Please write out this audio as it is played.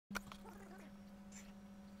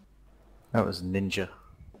That was Ninja.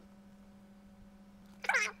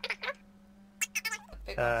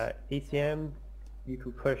 ECM, you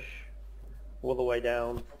can push all the way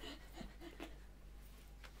down.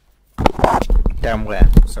 Down where?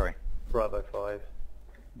 Sorry. Bravo 5.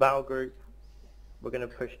 Battle group, we're going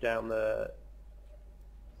to push down the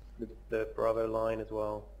Bravo line as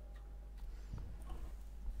well.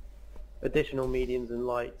 Additional mediums and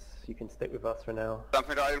lights, you can stick with us for now.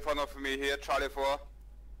 Something right in front of me here, Charlie 4.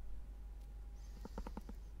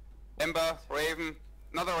 Ember, Raven,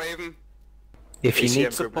 another Raven. If you ACM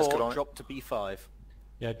need group, let's get support, on it. drop to B5.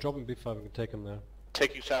 Yeah, drop him B5, we can take him there.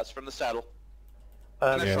 Taking shots from the saddle.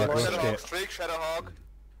 Yeah, that's Shadowhawk it. streak, Shadowhawk.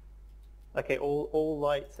 Okay, all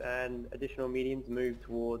lights and additional mediums move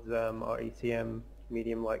towards our ECM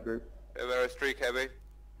medium light group. Very streak heavy.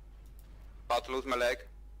 About to lose my leg.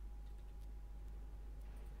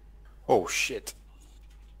 Oh shit.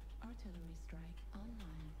 Artillery strike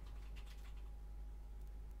online.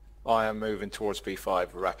 I am moving towards B5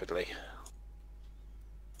 rapidly.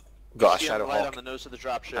 Got a See on the light on Shadowhawk the nose of the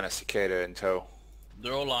dropship. and a Cicada in tow.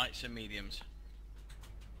 They're all lights and mediums.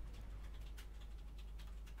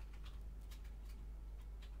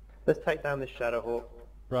 Let's take down this Shadowhawk.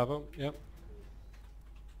 Bravo, yep.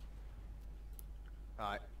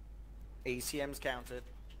 Alright. ECM's counted.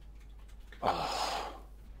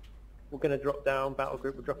 We're going to drop down, battle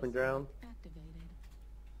group, we're dropping down. Activated.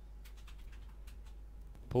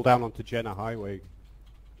 Pull down onto Jenna Highway,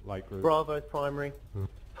 light group. Bravo's primary.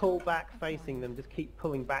 Pull back facing them, just keep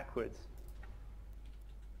pulling backwards.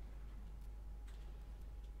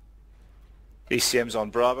 ECM's on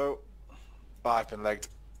Bravo. I've been legged.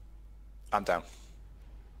 I'm down.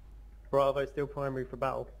 Bravo still primary for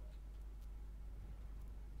battle.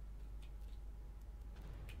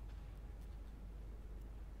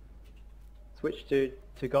 Switch to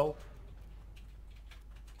golf.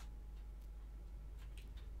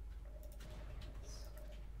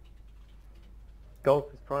 Golf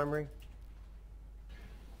is primary.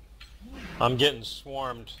 I'm getting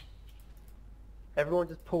swarmed. Everyone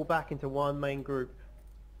just pull back into one main group.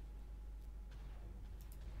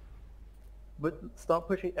 But start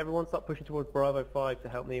pushing, everyone start pushing towards Bravo 5 to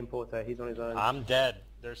help the importer. He's on his own. I'm dead.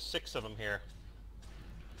 There's 6 of them here.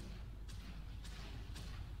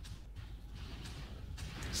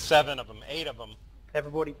 Seven of them, 8 of them.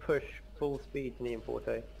 Everybody push full speed to the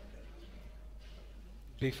importer.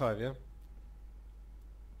 B5, yeah?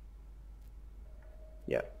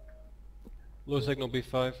 Yeah. Low signal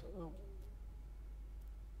B5. Oh.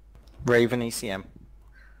 Raven ECM.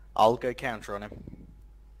 I'll go counter on him.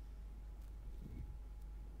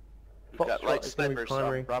 We've got Foxtrot light is gonna be snipers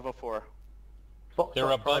primary. on Bravo 4. Foxtrot They're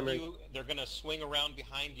above primary. you. They're going to swing around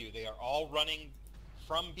behind you. They are all running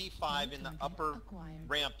from B5 in the upper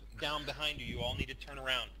ramp down behind you. You all need to turn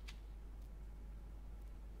around.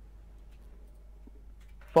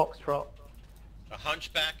 Foxtrot. A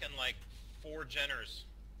hunchback and like 4 Jenners.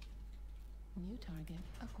 New target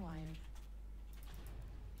acquired.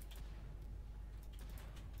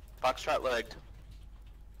 Foxtrot legged.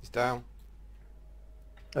 He's down.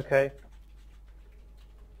 Okay.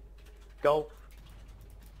 Golf.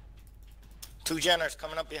 2 Jenners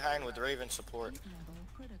coming up behind with Raven support. Level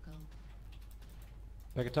critical.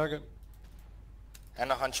 Take a target.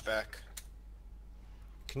 And a hunchback.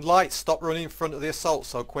 Can lights stop running in front of the assault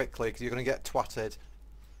so quickly because you're going to get twatted.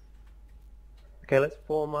 Okay, let's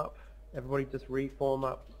form up. Everybody just reform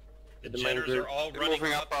up. The to the main Jenners group. are all They're running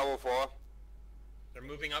moving up. up Bravo 4. They're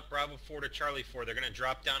moving up Bravo 4 to Charlie 4. They're going to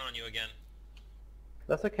drop down on you again.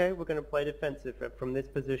 That's okay, we're going to play defensive from this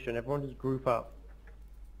position. Everyone just group up.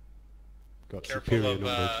 Got Careful superior of,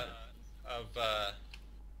 numbers.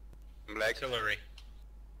 I'm legged. artillery.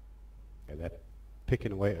 Yeah, they're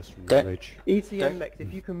picking away at us from Okay. the ridge. ECM mech,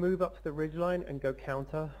 if you can move up to the ridge line and go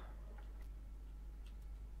counter.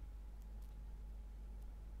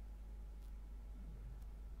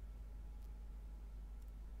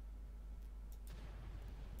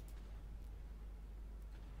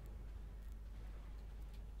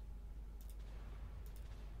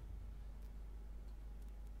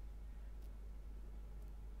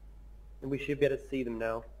 And we should be able to see them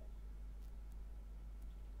now.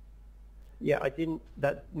 Yeah, I didn't.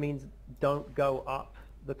 That means don't go up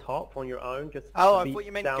the top on your own. Just Oh, I be thought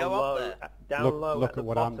you meant down go low, up there. Down Look- low look at the at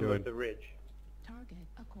what I'm bottom doing. of the ridge. Target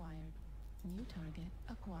acquired. New target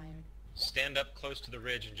acquired. Stand up close to the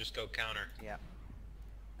ridge and just go counter. Yeah.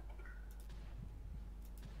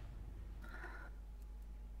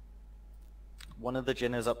 One of the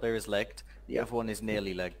Jenners up there is legged. The other one is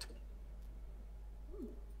nearly legged.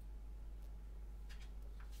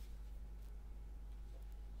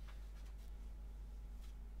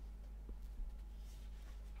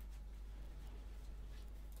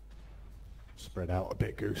 Spread out a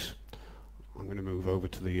bit, Goose. I'm going to move over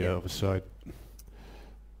to the other side.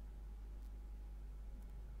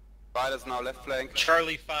 Riders now left flank.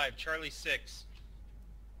 Charlie 5, Charlie 6.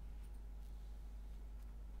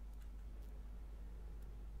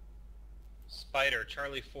 Spider,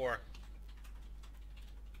 Charlie 4.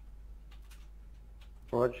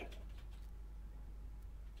 Rog.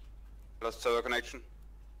 Lost server connection.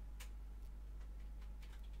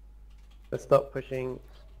 Let's start pushing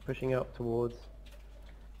up towards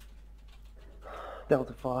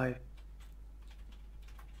Delta 5.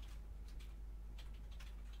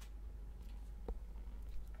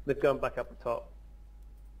 They've gone back up the top.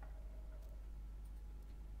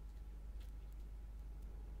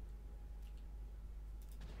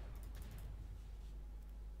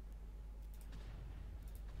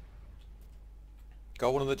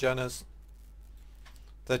 Got one of the Jenners.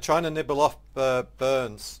 They're trying to nibble off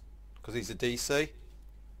Burns because he's a DC.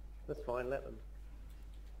 That's fine, let them.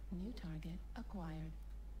 New target acquired.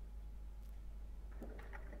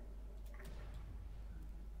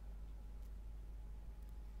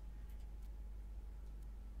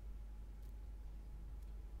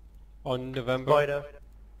 On November. Spider.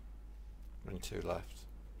 Only 2 left.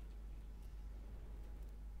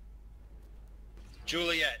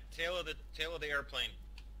 Juliet, tail of the airplane.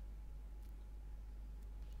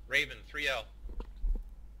 Raven, 3L.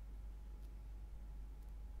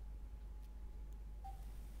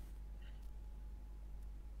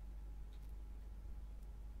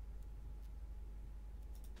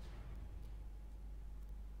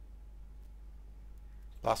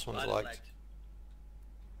 Last one's Spider liked. legged.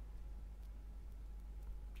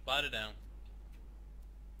 Spider down.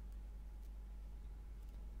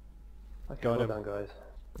 Okay, Got well him. done, guys.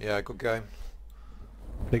 Yeah, good game.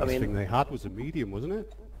 Biggest I mean- thing they had was a medium, wasn't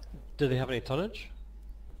it? Do they have any tonnage?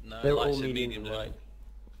 No, They're lights all and medium medium light. light.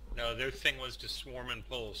 No, their thing was to swarm and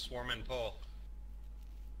pull, swarm and pull.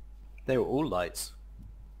 They were all lights.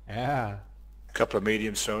 Yeah. A couple of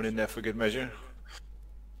mediums thrown in there for good measure.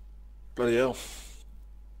 Bloody hell.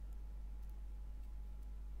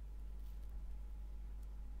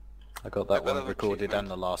 I got that one recorded and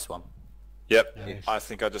the last one. Yep, Nice. I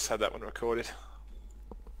think I just had that one recorded.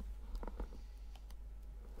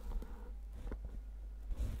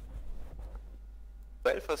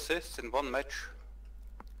 Twelve assists in one match.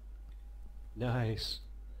 Nice.